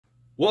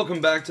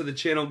Welcome back to the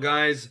channel,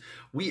 guys.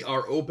 We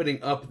are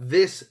opening up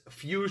this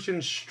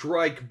Fusion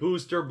Strike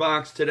booster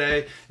box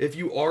today. If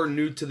you are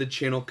new to the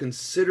channel,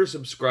 consider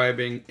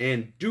subscribing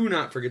and do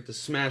not forget to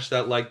smash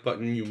that like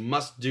button. You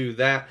must do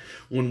that.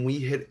 When we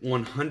hit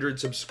 100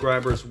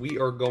 subscribers, we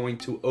are going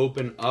to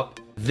open up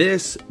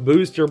this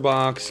booster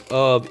box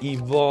of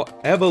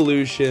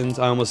Evolutions.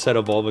 I almost said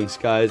Evolving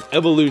Skies.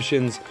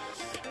 Evolutions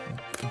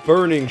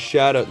Burning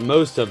Shadow.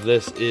 Most of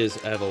this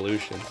is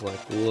evolutions. Like,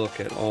 look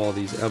at all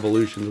these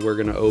evolutions we're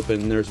gonna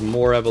open. There's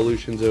more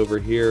evolutions over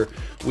here.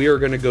 We are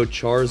gonna go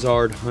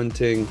Charizard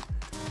hunting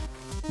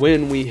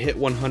when we hit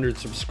 100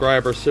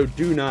 subscribers, so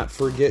do not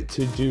forget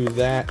to do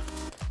that.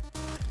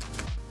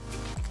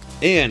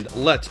 And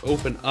let's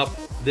open up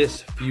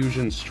this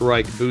Fusion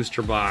Strike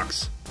booster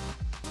box.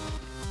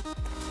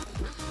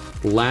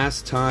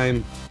 Last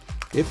time,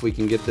 if we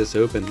can get this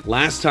open.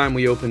 Last time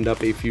we opened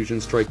up a Fusion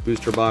Strike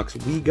booster box,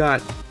 we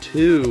got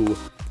 2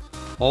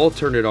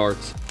 alternate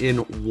arts in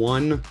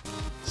one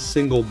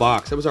single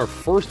box. That was our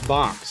first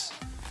box.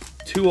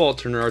 2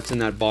 alternate arts in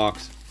that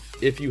box.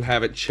 If you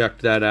haven't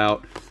checked that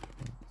out,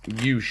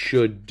 you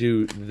should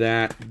do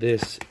that.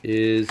 This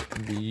is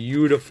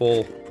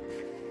beautiful.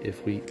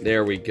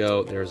 There we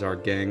go. There's our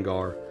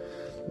Gengar.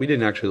 We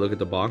didn't actually look at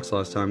the box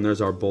last time.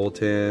 There's our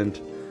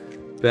Boltund.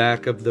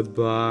 Back of the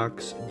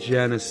box,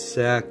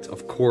 Genesect,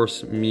 of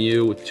course,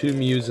 Mew, with 2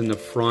 Mews in the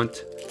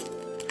front.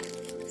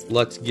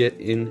 Let's get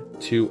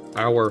into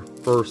our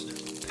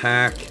first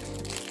pack.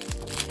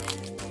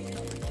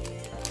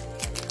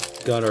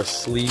 Got our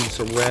sleeves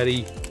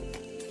ready.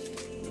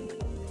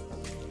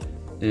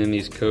 And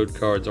these code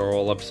cards are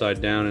all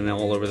upside down and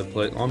all over the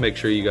place. I'll make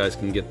sure you guys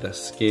can get the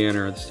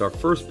scanner. This is our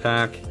first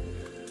pack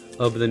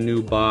of the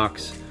new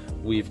box.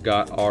 We've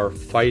got our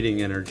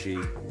Fighting Energy,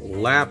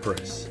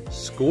 Lapras,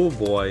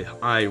 Schoolboy.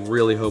 I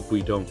really hope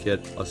we don't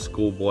get a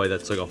Schoolboy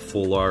that's like a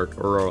full art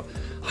or a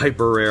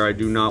hyper rare. I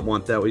do not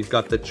want that. We've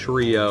got the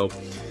trio,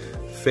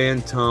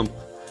 Phantom,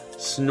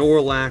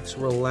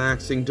 Snorlax,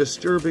 Relaxing,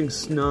 Disturbing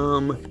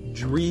Snum,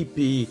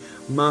 Dreepy,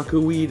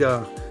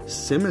 Makuhita,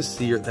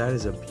 Simisear. That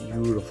is a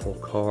beautiful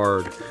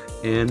card.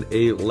 And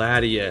a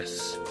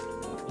Latias,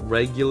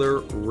 regular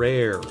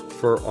rare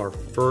for our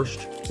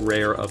first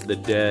rare of the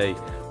day.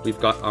 We've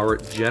got our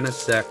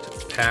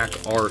Genesect pack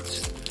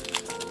art.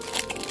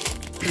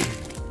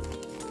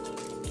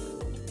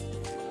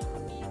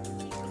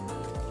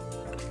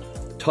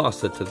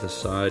 Toss it to the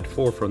side,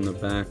 4 from the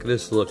back.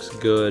 This looks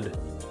good.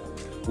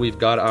 We've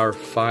got our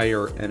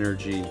Fire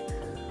Energy,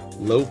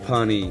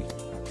 Lopunny,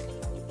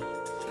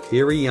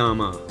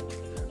 Hirayama,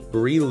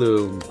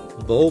 Breloom,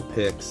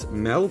 Vulpix,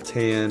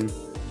 Meltan,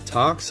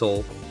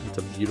 Toxel. That's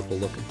a beautiful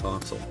looking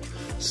Toxel.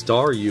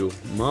 Staryu,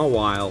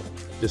 Mawile,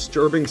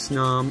 Disturbing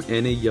Snum,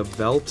 and a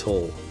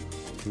Yveltal,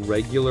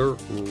 regular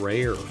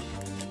rare.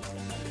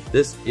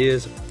 This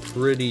is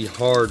pretty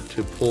hard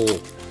to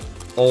pull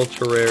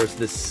ultra rares.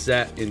 This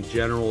set in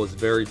general is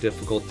very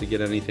difficult to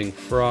get anything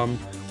from.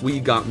 We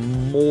got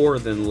more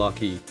than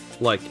lucky,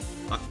 like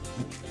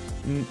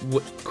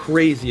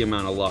crazy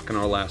amount of luck in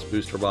our last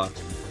booster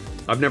box.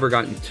 I've never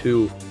gotten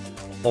 2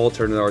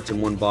 alternate arts in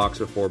one box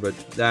before, but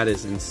that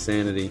is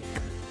insanity.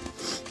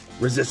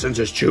 Resistance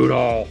is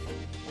Choodle,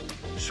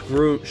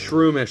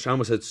 Shroomish, I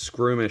almost said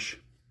Scroomish,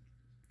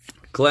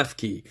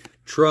 Klefki,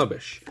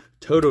 Trubbish,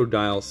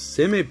 Totodile,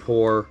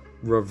 Simipour,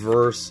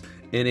 Reverse,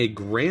 and a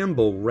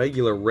Gramble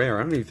regular rare.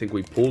 I don't even think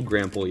we pulled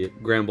Gramble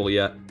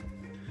yet.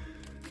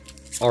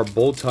 Our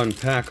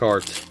Boltund pack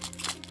art,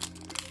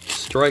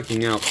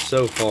 striking out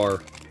so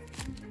far.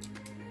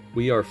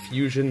 We are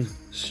Fusion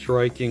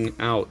striking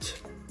out.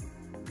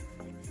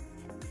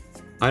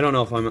 I don't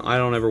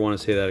ever want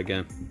to say that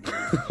again.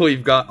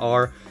 We've got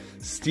our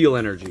Steel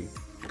Energy,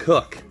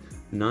 Cook,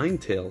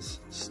 Ninetales,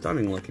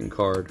 stunning looking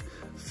card.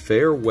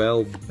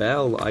 Farewell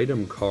Bell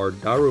item card,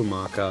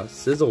 Darumaka,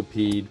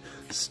 Sizzlepede,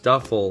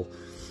 Stuffle,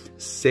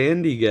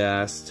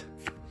 Sandygast,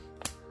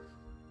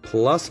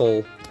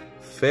 Plusle,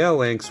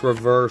 Phalanx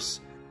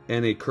reverse,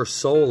 and a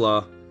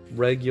Cursola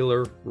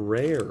regular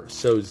rare.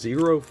 So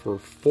 0 for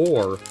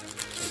 4.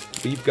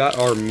 We've got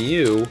our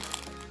Mew.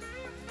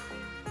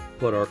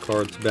 Put our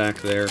cards back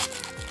there.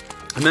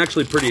 I'm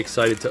actually pretty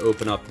excited to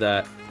open up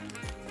that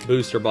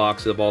booster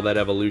box of all that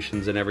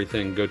evolutions and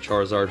everything. Go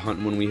Charizard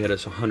hunting when we hit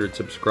us 100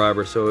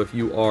 subscribers. So if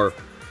you are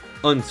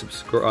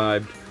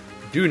unsubscribed,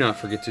 do not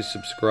forget to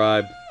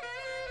subscribe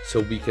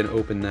so we can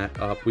open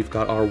that up. We've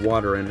got our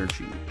Water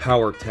Energy,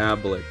 Power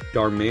Tablet,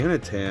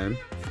 Darmanitan.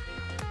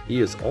 He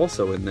is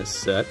also in this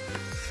set.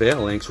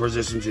 Phalanx,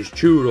 Resistance is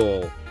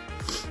Choodle.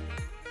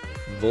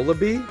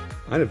 Vullaby?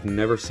 I have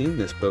never seen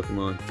this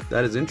Pokemon.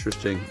 That is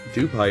interesting.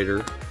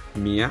 Dewpider,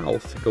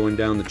 Meowth going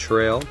down the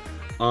trail.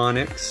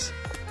 Onix,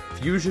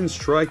 Fusion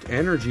Strike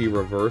Energy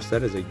Reverse,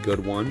 that is a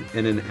good one.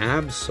 And an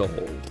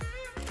Absol.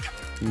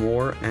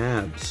 More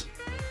abs.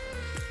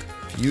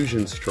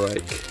 Fusion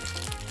Strike.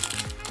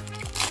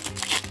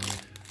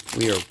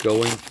 We are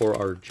going for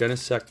our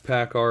Genesect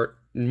pack art.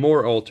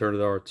 More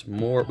alternate arts.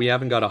 More. We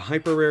haven't got a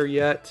hyper rare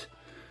yet.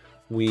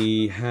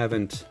 We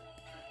haven't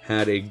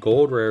had a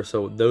gold rare,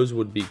 so those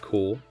would be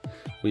cool.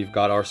 We've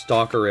got our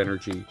Stalker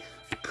Energy,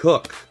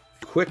 Cook,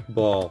 Quick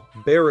Ball,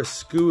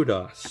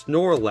 Barraskewda,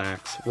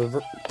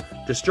 Snorlax,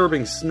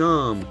 Disturbing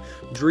Snum,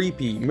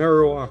 Dreepy,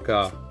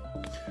 Marowaka,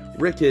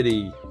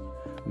 Rickety,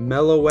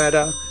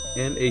 Meloetta,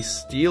 and a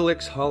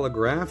Steelix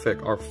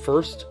holographic, our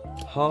first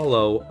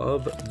holo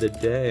of the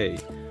day.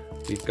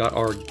 We've got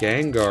our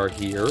Gengar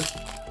here.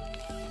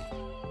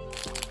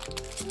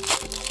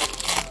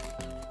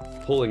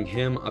 Pulling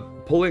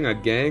a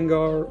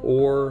Gengar,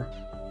 or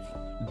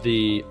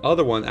the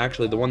other one,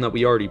 actually the one that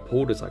we already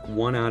pulled is like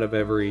one out of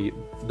every,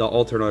 the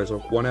alternate is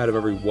like 1 out of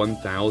every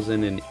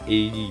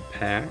 1,080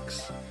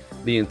 packs.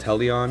 The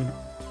Inteleon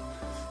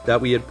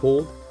that we had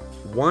pulled,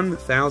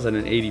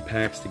 1,080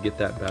 packs to get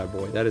that bad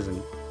boy. That is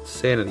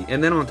insanity.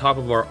 And then on top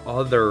of our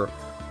other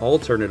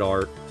alternate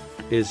art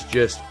is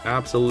just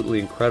absolutely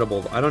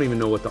incredible. I don't even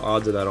know what the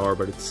odds of that are,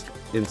 but it's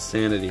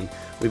insanity.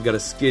 We've got a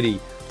Skitty,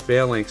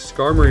 Phalanx,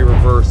 Skarmory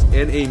Reverse,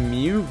 and a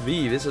Mew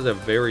V. This is a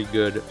very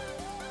good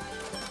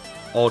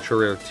ultra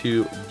rare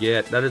to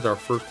get. That is our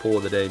first pull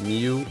of the day.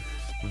 Mew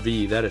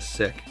V. That is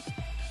sick.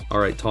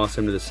 Alright, toss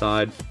him to the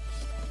side.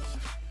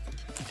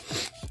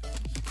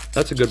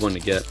 That's a good one to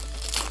get.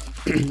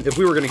 If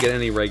we were going to get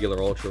any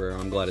regular ultra rare,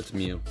 I'm glad it's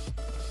Mew.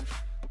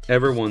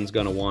 Everyone's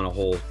going to want a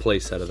whole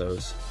playset of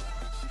those.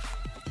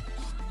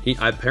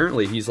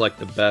 Apparently he's like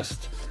the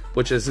best,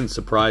 which isn't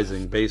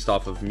surprising based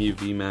off of Mew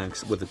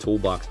VMAX with the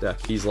toolbox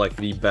deck. He's like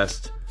the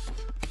best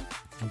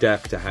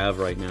deck to have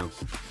right now.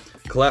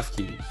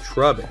 Klefki,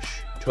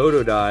 Trubbish,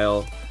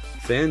 Totodile,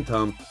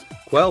 Phantom,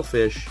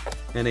 Quellfish,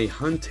 and a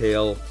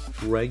Huntail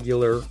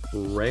regular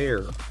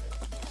rare.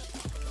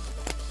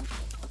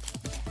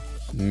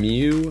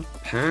 Mew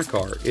pack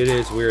art. It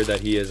is weird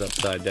that he is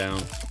upside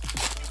down.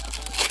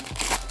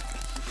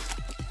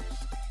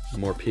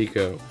 More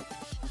Pico.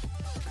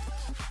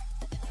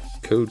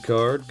 Code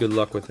card. Good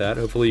luck with that.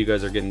 Hopefully you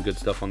guys are getting good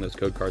stuff on those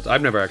code cards.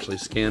 I've never actually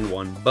scanned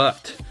one,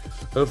 but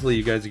hopefully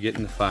you guys are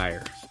getting the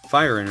fire.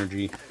 Fire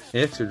Energy,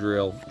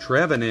 Excadrill,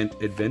 Trevenant,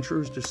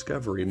 Adventurer's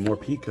Discovery, more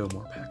Pico,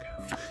 more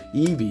Pekka,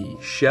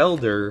 Eevee,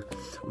 Shelder,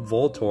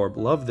 Voltorb.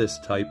 Love this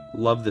type,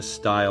 love this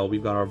style.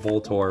 We've got our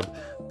Voltorb,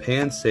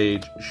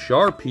 Pansage,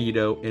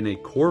 Sharpedo, and a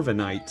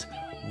Corviknight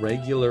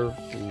regular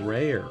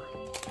rare.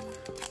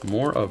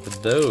 More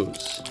of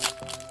those.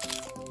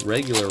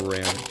 Regular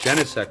rare.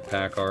 Genesect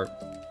pack art.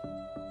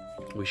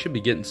 We should be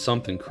getting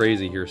something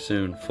crazy here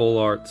soon. Full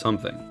art,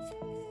 something.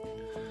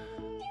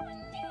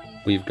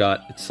 We've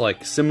got, it's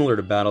like similar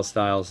to Battle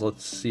Styles.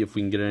 Let's see if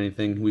we can get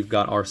anything. We've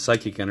got our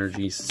Psychic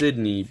Energy,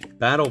 Sydney,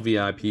 Battle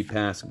VIP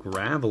Pass,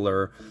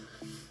 Graveler,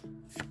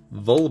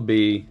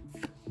 Volby,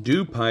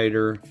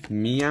 Dewpider,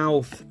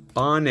 Meowth,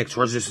 Onyx,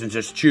 Resistance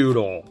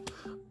Chewdle,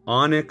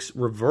 Onyx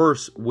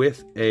Reverse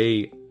with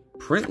a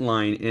print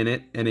line in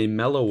it, and a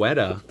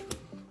Meloetta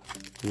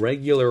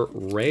regular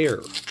rare.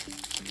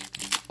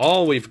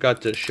 All we've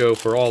got to show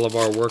for all of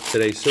our work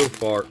today so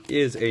far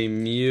is a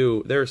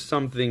Mew. There's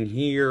something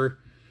here.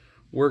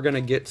 We're going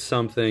to get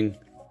something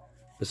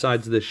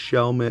besides this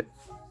Shelmet.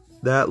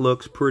 That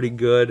looks pretty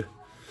good.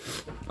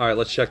 Alright,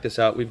 let's check this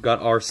out. We've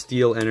got our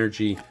Steel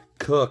Energy,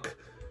 Cook,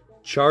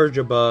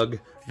 Charjabug,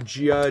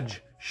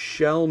 Judge,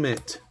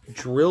 Shelmet,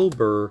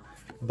 Drillbur,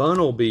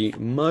 Bunnelby,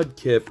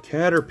 Mudkip,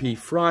 Caterpie,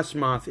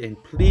 Frostmoth,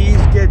 and please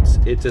get...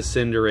 It's a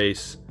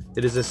Cinderace.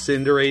 It is a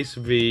Cinderace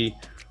V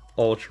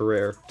Ultra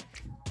Rare.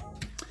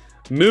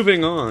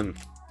 Moving on.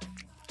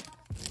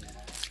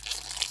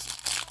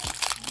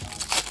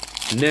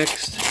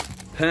 Next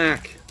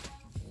pack.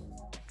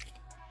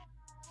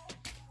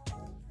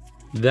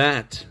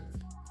 That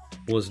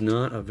was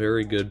not a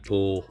very good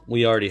pull.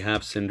 We already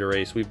have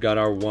Cinderace. We've got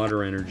our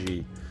Water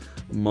Energy.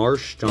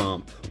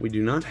 Marshtomp. We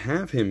do not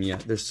have him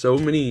yet. There's so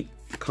many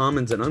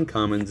commons and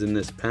uncommons in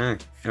this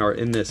pack, or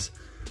in this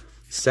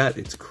set.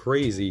 It's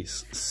crazy.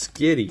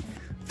 Skitty,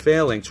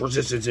 Phalanx,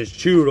 Resistance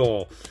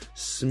Chewdle,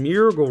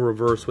 Smeargle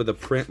Reverse with a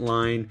print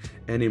line,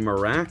 and a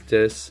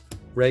Maractus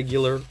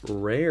regular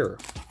rare.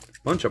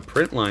 Bunch of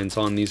print lines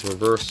on these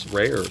reverse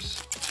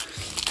rares.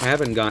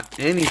 Haven't got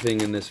anything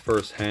in this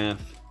first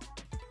half.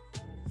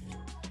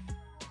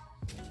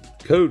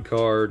 Code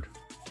card.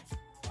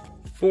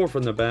 4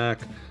 from the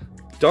back.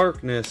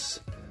 Darkness,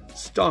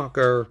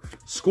 Stalker,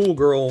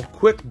 Schoolgirl,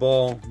 Quick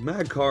Ball,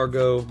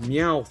 Magcargo,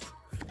 Meowth,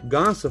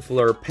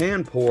 Gossifleur,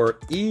 Panpour,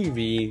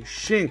 Eevee,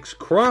 Shinx,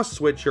 Cross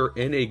Switcher,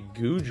 and a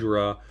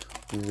Goodra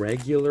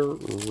regular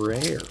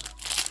rare.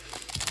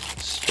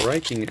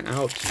 Striking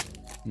out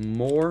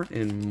more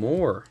and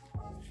more.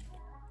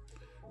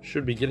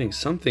 Should be getting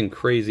something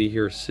crazy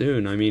here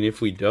soon. I mean, if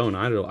we don't,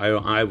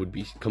 I would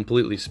be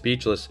completely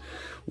speechless.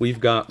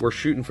 We're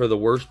shooting for the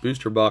worst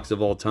booster box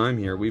of all time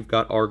here. We've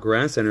got our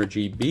Grass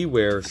Energy,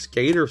 Beware,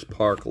 Skaters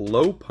Park,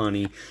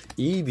 Lopunny,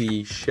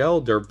 Eevee,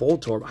 Shelder,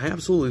 Voltorb. I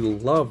absolutely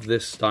love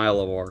this style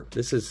of art.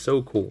 This is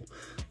so cool.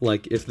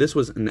 Like, if this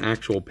was an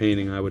actual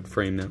painting, I would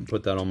frame that and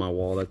put that on my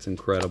wall. That's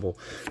incredible.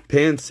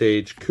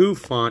 Pansage,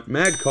 Koufant,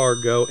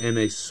 Magcargo, and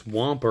a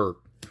Swampert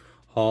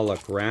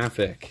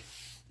holographic.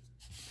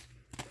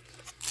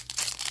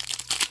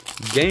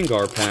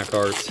 Gengar pack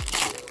art.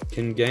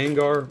 Can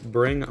Gengar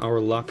bring our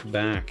luck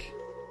back?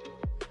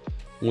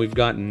 We've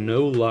got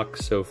no luck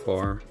so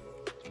far.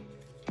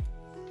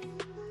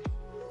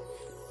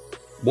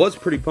 Was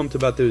pretty pumped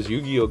about those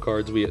Yu-Gi-Oh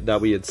cards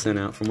that we had sent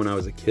out from when I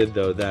was a kid,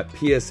 though. That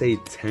PSA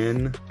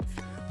 10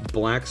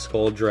 Black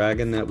Skull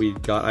Dragon that we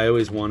got. I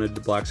always wanted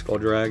the Black Skull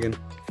Dragon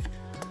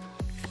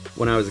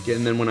when I was a kid.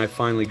 And then when I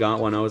finally got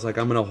one, I was like,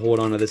 I'm going to hold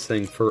on to this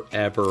thing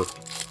forever.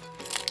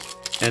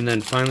 And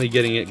then finally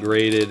getting it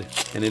graded,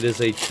 and it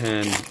is a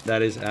 10.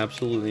 That is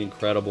absolutely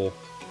incredible.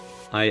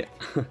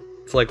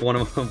 It's like one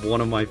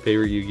of my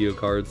favorite Yu-Gi-Oh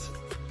cards.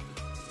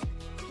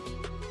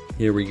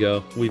 Here we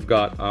go. We've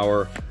got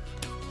our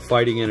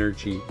Fighting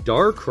Energy.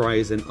 Darkrai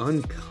is an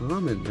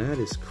uncommon. That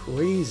is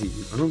crazy.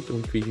 I don't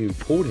think we even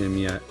pulled him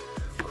yet.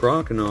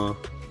 Croconaw,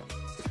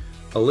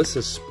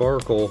 Alyssa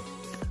Sparkle,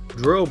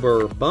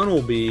 Drillbur,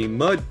 Bunnelby,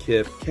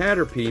 Mudkip,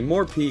 Caterpie,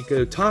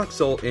 Morpeko,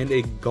 Toxel, and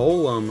a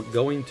Golem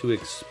going to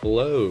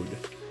explode.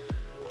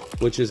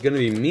 Which is going to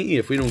be me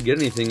if we don't get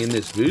anything in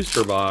this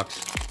booster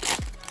box.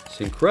 It's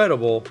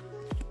incredible.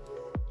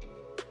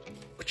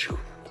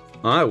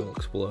 I will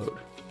explode.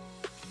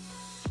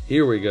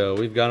 Here we go.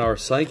 We've got our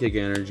Psychic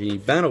Energy,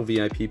 Battle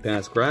VIP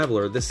Pass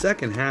Graveler. The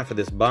second half of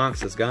this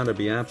box has got to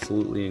be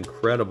absolutely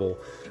incredible.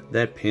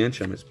 That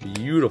Pancham is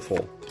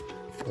beautiful.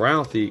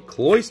 Ralphie,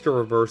 Cloyster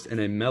Reverse, and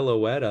a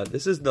Meloetta.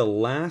 This is the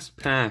last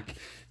pack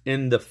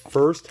in the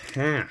first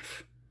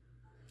half.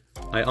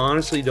 I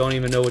honestly don't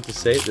even know what to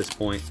say at this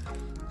point.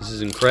 This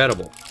is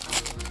incredible.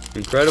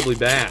 Incredibly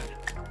bad.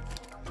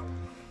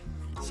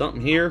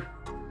 Something here?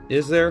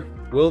 Is there?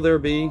 Will there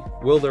be?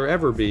 Will there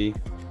ever be?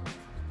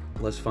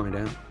 Let's find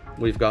out.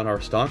 We've got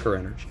our Stalker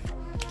Energy.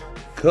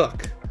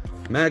 Cook,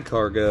 Mad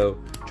Cargo,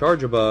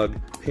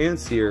 Charjabug,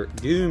 Panseer,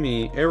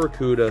 Goomy,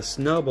 Arrokuda,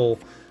 Snubble,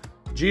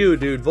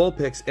 Geodude,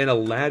 Vulpix, and a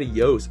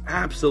Latios.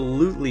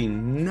 Absolutely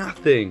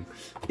nothing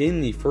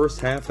in the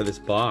first half of this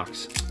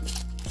box.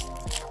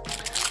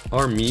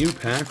 Our Mew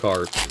pack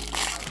art.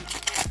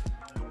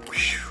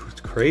 Whew,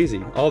 it's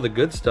crazy. All the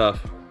good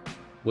stuff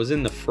was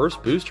in the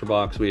first booster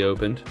box we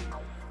opened.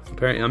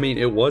 Apparently, I mean,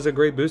 it was a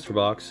great booster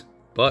box,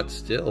 but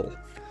still.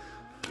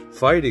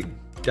 Fighting,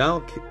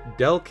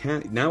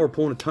 Delcat. Now we're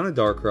pulling a ton of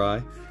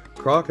Darkrai,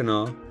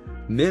 Croconaw,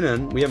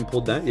 Minun, we haven't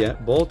pulled that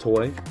yet,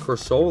 Boltoy,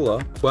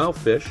 Cursola,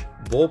 Quellfish,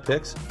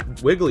 Vulpix,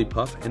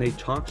 Wigglypuff, and a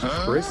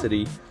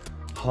Toxicity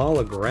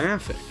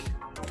holographic.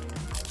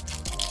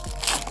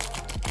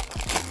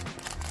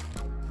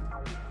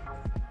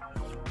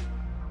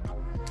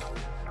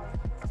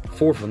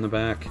 Four from the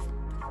back.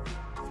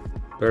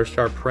 Better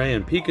start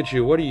praying.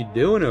 Pikachu, what are you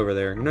doing over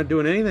there? You're not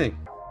doing anything.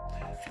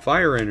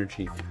 Fire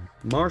Energy,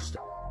 Marstomp,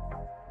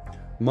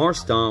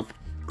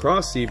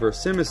 Crossseaver,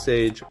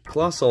 Simisage,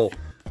 Clussel,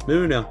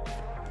 Muna,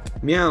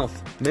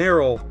 Meowth,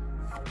 Marill,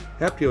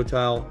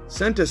 Heptile,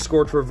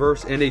 Centiskorch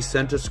Reverse, and a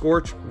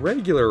Centiskorch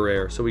Regular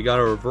Rare. So we got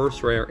a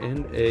Reverse Rare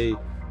and a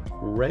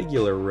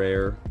Regular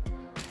Rare.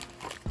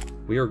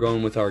 We are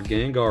going with our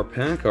Gengar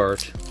pack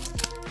art.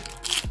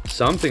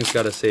 Something's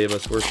got to save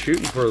us. We're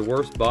shooting for the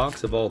worst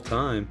box of all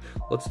time.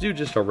 Let's do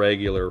just a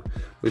regular.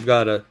 We've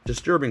got a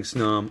Disturbing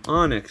Snom,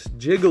 Onyx,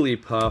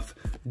 Jigglypuff,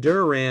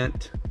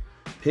 Durant,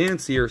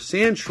 Panseer,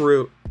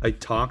 Sandshrew, a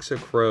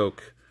Toxicroak.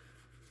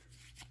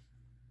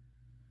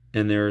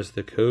 And there's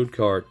the code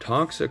card.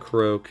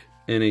 Toxicroak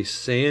and a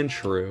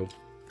Sandshrew.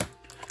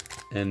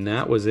 And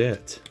that was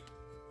it.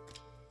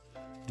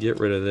 Get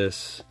rid of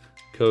this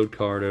code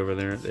card over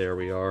there. There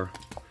we are.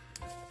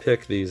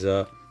 Pick these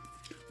up.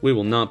 We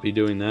will not be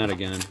doing that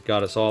again.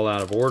 Got us all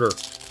out of order.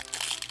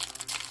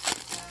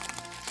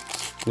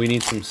 We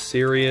need some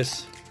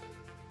serious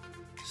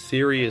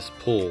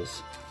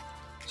pulls.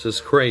 This is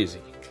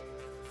crazy.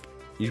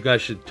 You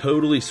guys should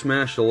totally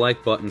smash the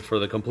like button for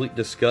the complete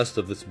disgust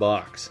of this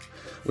box.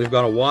 We've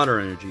got a Water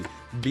Energy,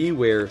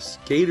 Beware,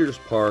 Skaters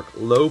Park,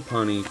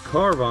 Lopunny,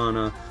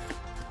 Carvana,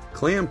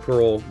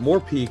 Clamperl,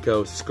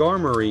 Morpeko,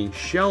 Skarmory,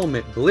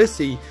 Shelmet,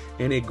 Blissey,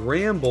 and a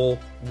Gramble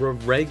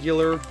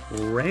Regular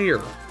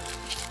Rare.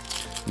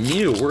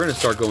 Mew, we're going to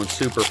start going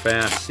super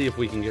fast, see if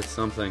we can get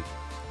something.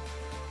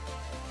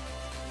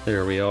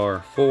 There we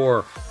are.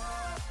 4.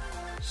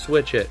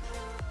 Switch it.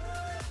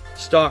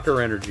 Stalker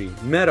Energy,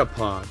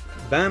 Metapod,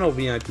 Battle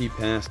VIP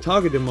Pass,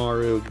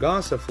 Togedemaru,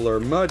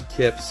 Gossifleur,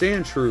 Mudkip,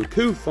 Sandshrew,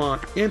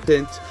 Kufant,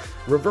 Impant,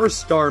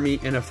 Reverse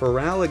Starmie, and a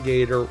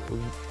Feraligatr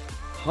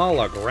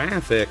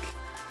holographic.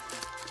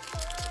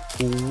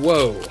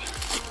 Whoa.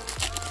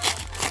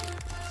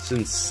 It's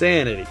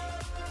insanity.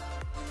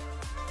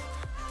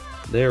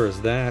 There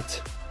is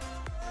that.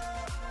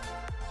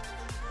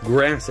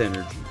 Grass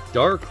Energy,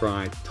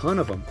 Darkrai, ton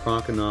of them.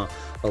 Croconaw,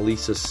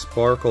 Elisa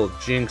Sparkle,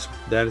 Jinx,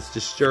 that is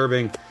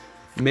disturbing.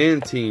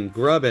 Mantine,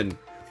 Grubbin,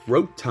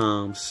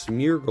 Rotom,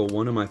 Smeargle,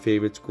 one of my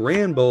favorites,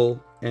 Granbull,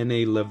 and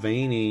a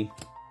Leavanny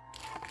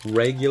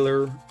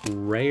Regular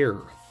Rare.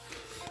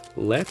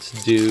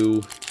 Let's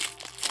do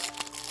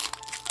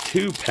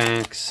 2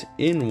 packs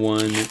in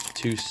one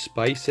to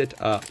spice it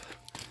up.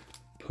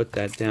 Put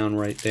that down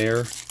right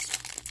there.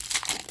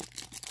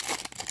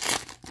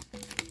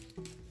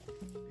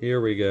 Here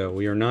we go.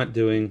 We are not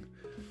doing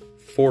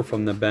 4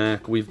 from the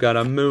back. We've got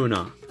a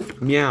Muna,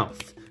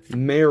 Meowth,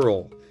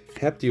 Meryl,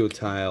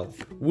 Heptotile,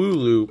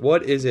 Wooloo,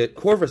 what is it?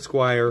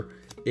 Corvisquire,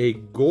 a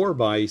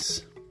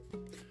Gourbice,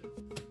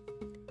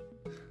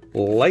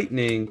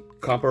 Lightning,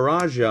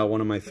 Copperajah, one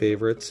of my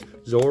favorites,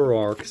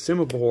 Zoroark,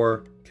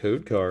 Simipour,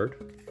 code card,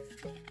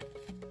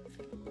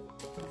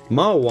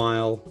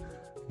 Mawile,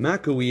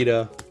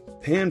 Makuhita,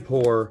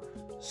 Panpour,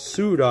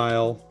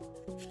 Sudile,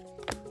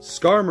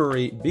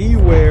 Skarmory,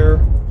 Beware,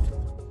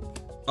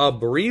 a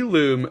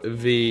Breloom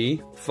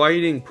V,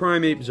 Fighting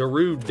Primeape,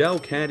 Zarude,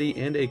 Delcatty,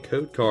 and a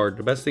code card.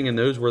 The best thing in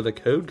those were the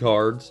code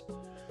cards.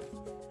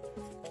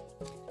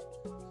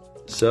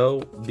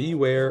 So,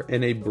 Beware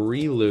and a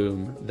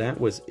Breloom.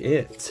 That was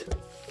it.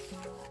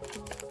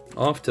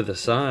 Off to the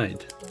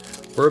side.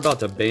 We're about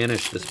to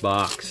banish this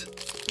box.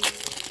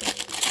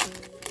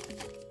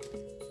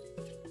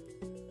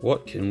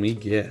 What can we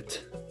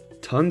get?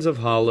 Tons of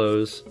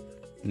hollows,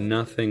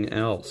 nothing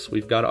else.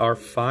 We've got our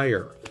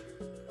fire.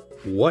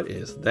 What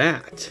is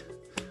that?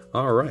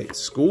 Alright,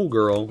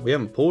 Schoolgirl, we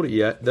haven't pulled it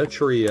yet. The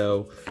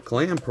Trio,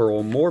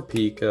 Clamperl,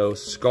 Morpeko,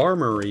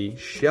 Skarmory,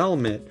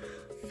 Shelmet,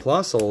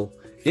 Plusle,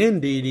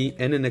 Indeedee,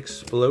 and an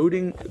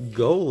Exploding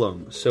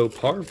Golem. So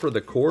par for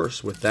the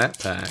course with that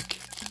pack.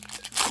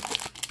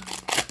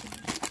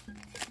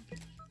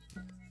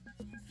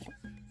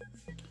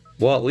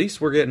 Well, at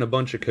least we're getting a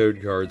bunch of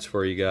code cards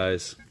for you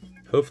guys.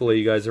 Hopefully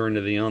you guys are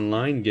into the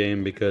online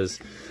game, because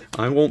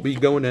I won't be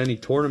going to any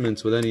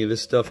tournaments with any of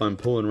this stuff I'm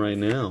pulling right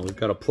now. We've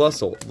got a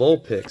Plusle,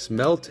 Vulpix,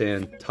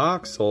 Meltan,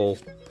 Toxel,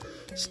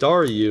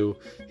 Staryu,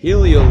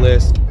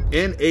 Heliolisk,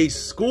 and a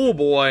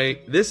Schoolboy.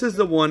 This is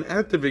the one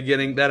at the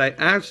beginning that I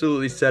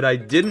absolutely said I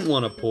didn't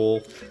want to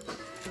pull.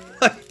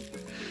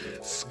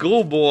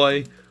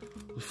 Schoolboy,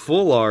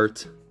 full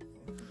art.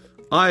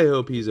 I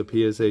hope he's a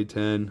PSA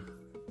 10.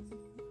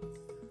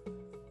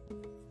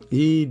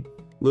 He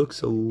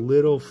looks a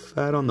little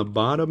fat on the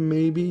bottom,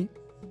 maybe.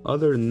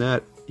 Other than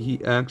that,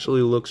 he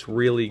actually looks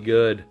really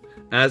good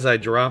as I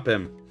drop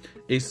him.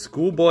 A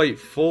Schoolboy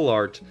full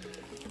art.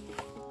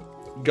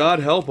 God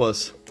help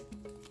us.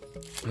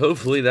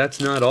 Hopefully that's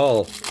not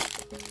all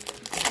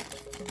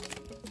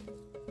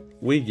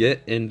we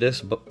get in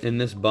this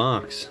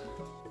box.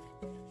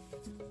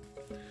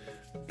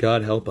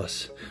 God help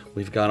us.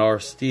 We've got our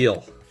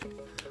Steel,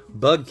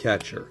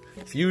 Bugcatcher,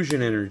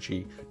 Fusion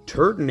Energy,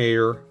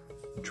 Turtonator,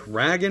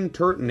 Dragon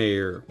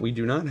Turtonator. We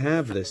do not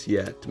have this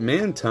yet.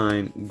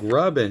 Mantine,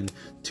 Grubbin,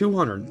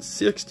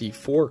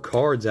 264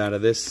 cards out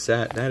of this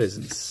set. That is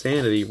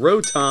insanity.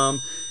 Rotom,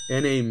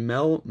 and a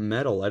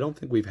Melmetal. I don't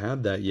think we've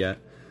had that yet.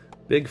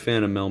 Big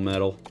fan of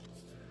Melmetal.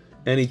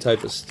 Any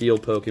type of Steel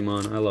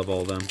Pokemon. I love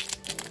all of them.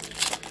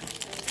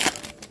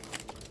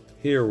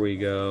 Here we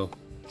go.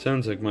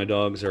 Sounds like my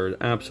dogs are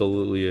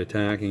absolutely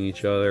attacking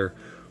each other.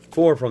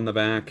 4 from the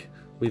back.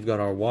 We've got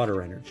our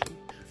Water Energy,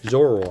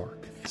 Zoroark,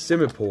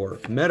 Simipour,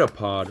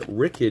 Metapod,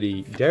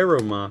 Rickety,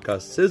 Darumaka,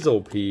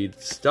 Sizzlepede,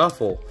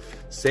 Stuffle,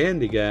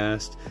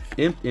 Sandygast,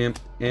 Imp,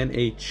 and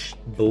a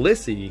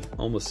Blissey.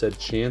 Almost said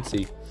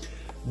Chansey.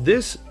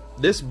 This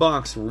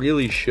box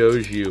really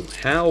shows you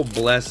how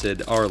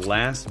blessed our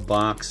last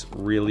box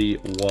really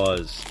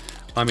was.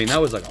 I mean,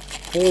 that was like a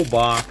full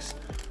box.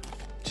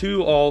 2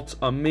 alts,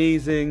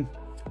 amazing.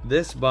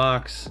 This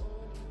box,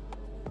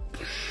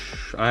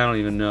 I don't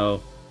even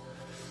know.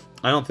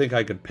 I don't think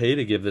I could pay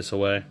to give this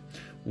away.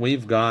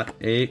 We've got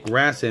a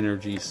Grass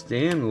Energy,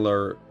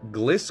 Standler,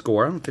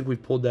 Gliscor. I don't think we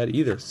pulled that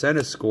either.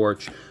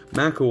 Centiskorch,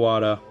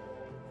 Makuhita,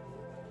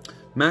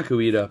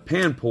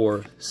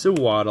 Panpour,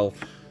 Sewaddle,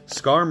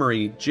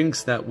 Skarmory,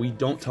 Jinx that we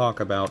don't talk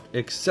about,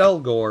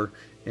 Excelgor,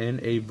 and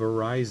a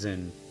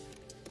Verizon.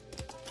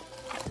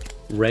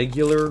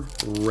 Regular,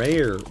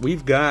 rare.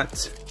 We've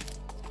got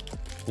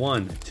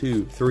 1,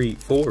 2, 3,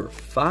 4,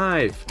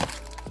 5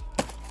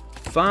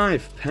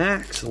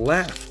 packs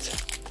left.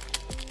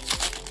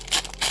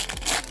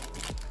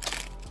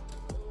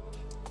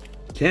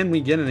 Can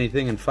we get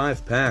anything in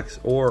 5 packs,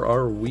 or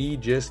are we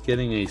just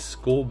getting a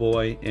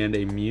Schoolboy and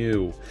a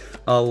Mew?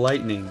 A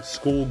Lightning,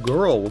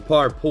 Schoolgirl, we'll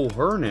probably pull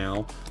her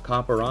now.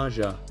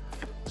 Copperajah,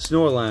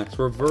 Snorlax,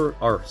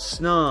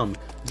 Snom,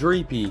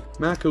 Dreepy,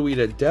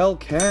 Makuhita,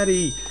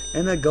 Delcatty,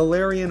 and a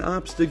Galarian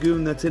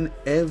Obstagoon that's in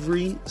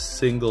every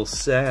single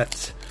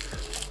set.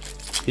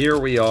 Here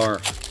we are.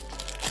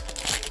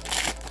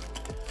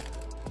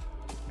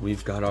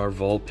 We've got our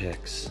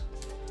Vulpix.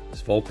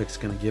 Is Vulpix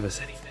going to give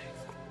us anything?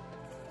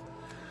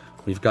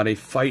 We've got a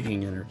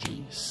Fighting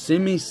Energy,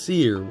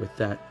 Simisear with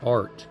that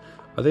art.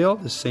 Are they all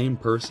the same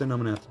person?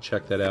 I'm going to have to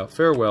check that out.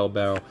 Farewell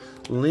Bow,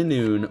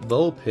 Linoon,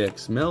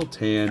 Vulpix,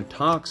 Meltan,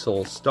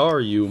 Toxel,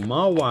 Staryu,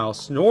 Mawile,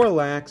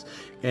 Snorlax,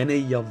 and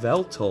a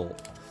Yveltal.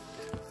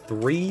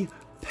 3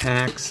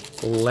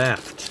 packs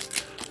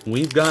left.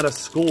 We've got a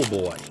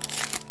Schoolboy.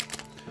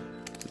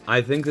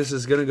 I think this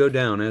is going to go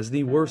down as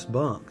the worst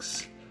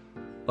box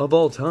of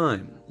all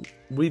time.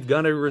 We've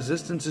got a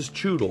Resistance's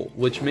Choodle,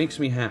 which makes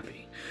me happy.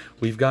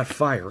 We've got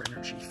Fire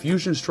Energy,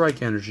 Fusion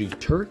Strike Energy,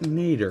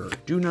 Turtonator.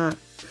 Do not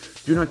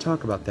Do not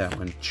talk about that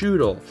one.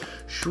 Choodle,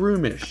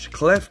 Shroomish,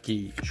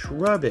 Klefki,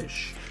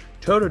 Shrubbish,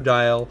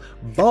 Totodile,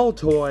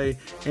 Baltoy,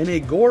 and a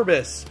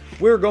Gorbis.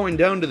 We're going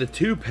down to the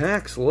 2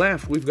 packs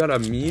left. We've got a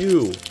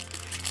Mew.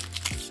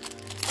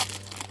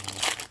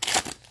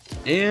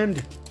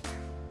 And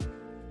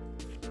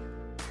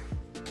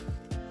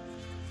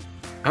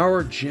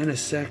our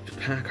Genesect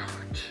pack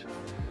art.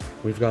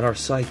 We've got our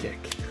Psychic,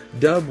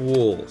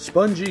 Dubwool,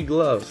 Spongy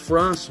Gloves,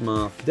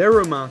 Frostmoth,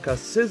 Darumaka,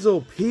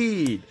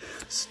 Sizzlepede,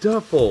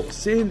 Stuffle,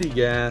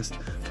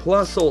 Sandygast,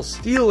 Plusle,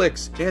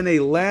 Steelix, and a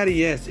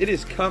Latias. It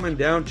is coming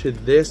down to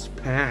this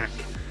pack.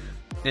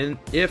 And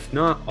if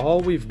not,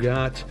 all we've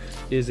got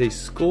is a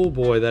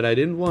Schoolboy that I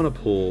didn't want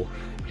to pull,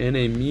 and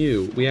a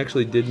Mew. We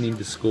actually did need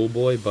the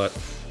Schoolboy, but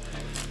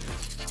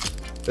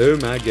oh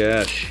my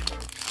gosh.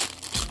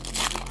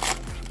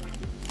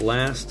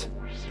 Last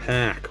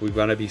pack. We've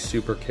got to be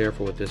super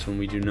careful with this one.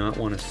 We do not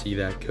want to see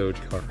that code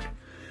card.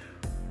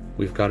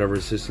 We've got a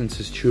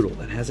Resistance's Choodle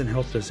that hasn't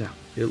helped us out.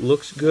 It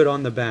looks good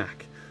on the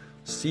back.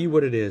 See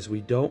what it is.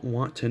 We don't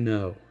want to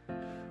know.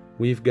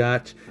 We've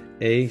got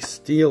a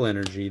Steel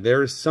Energy.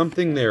 There is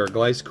something there.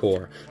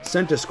 Gliscor,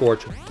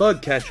 Centiscorch,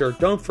 Bugcatcher.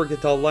 Don't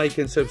forget to like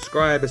and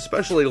subscribe.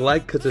 Especially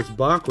like because this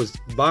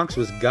box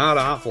was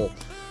god-awful.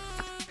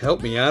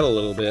 Help me out a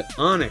little bit.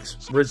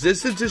 Onyx,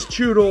 Resistance's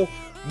Choodle,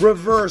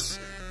 Reverse,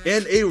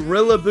 and a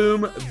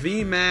Rillaboom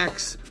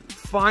VMAX.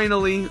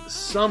 Finally,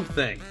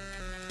 something.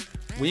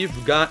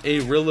 We've got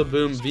a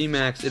Rillaboom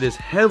VMAX. It is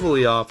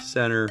heavily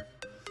off-center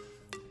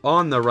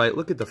on the right.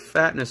 Look at the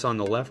fatness on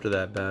the left of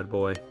that bad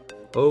boy.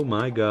 Oh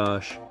my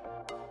gosh.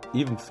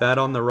 Even fat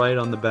on the right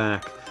on the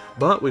back.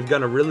 But we've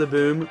got a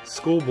Rillaboom,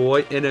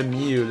 Schoolboy, and a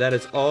Mew. That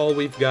is all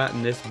we've got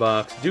in this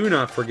box. Do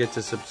not forget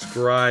to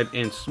subscribe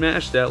and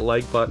smash that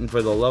like button.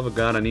 For the love of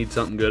God, I need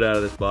something good out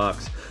of this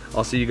box.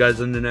 I'll see you guys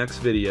in the next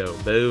video.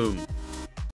 Boom.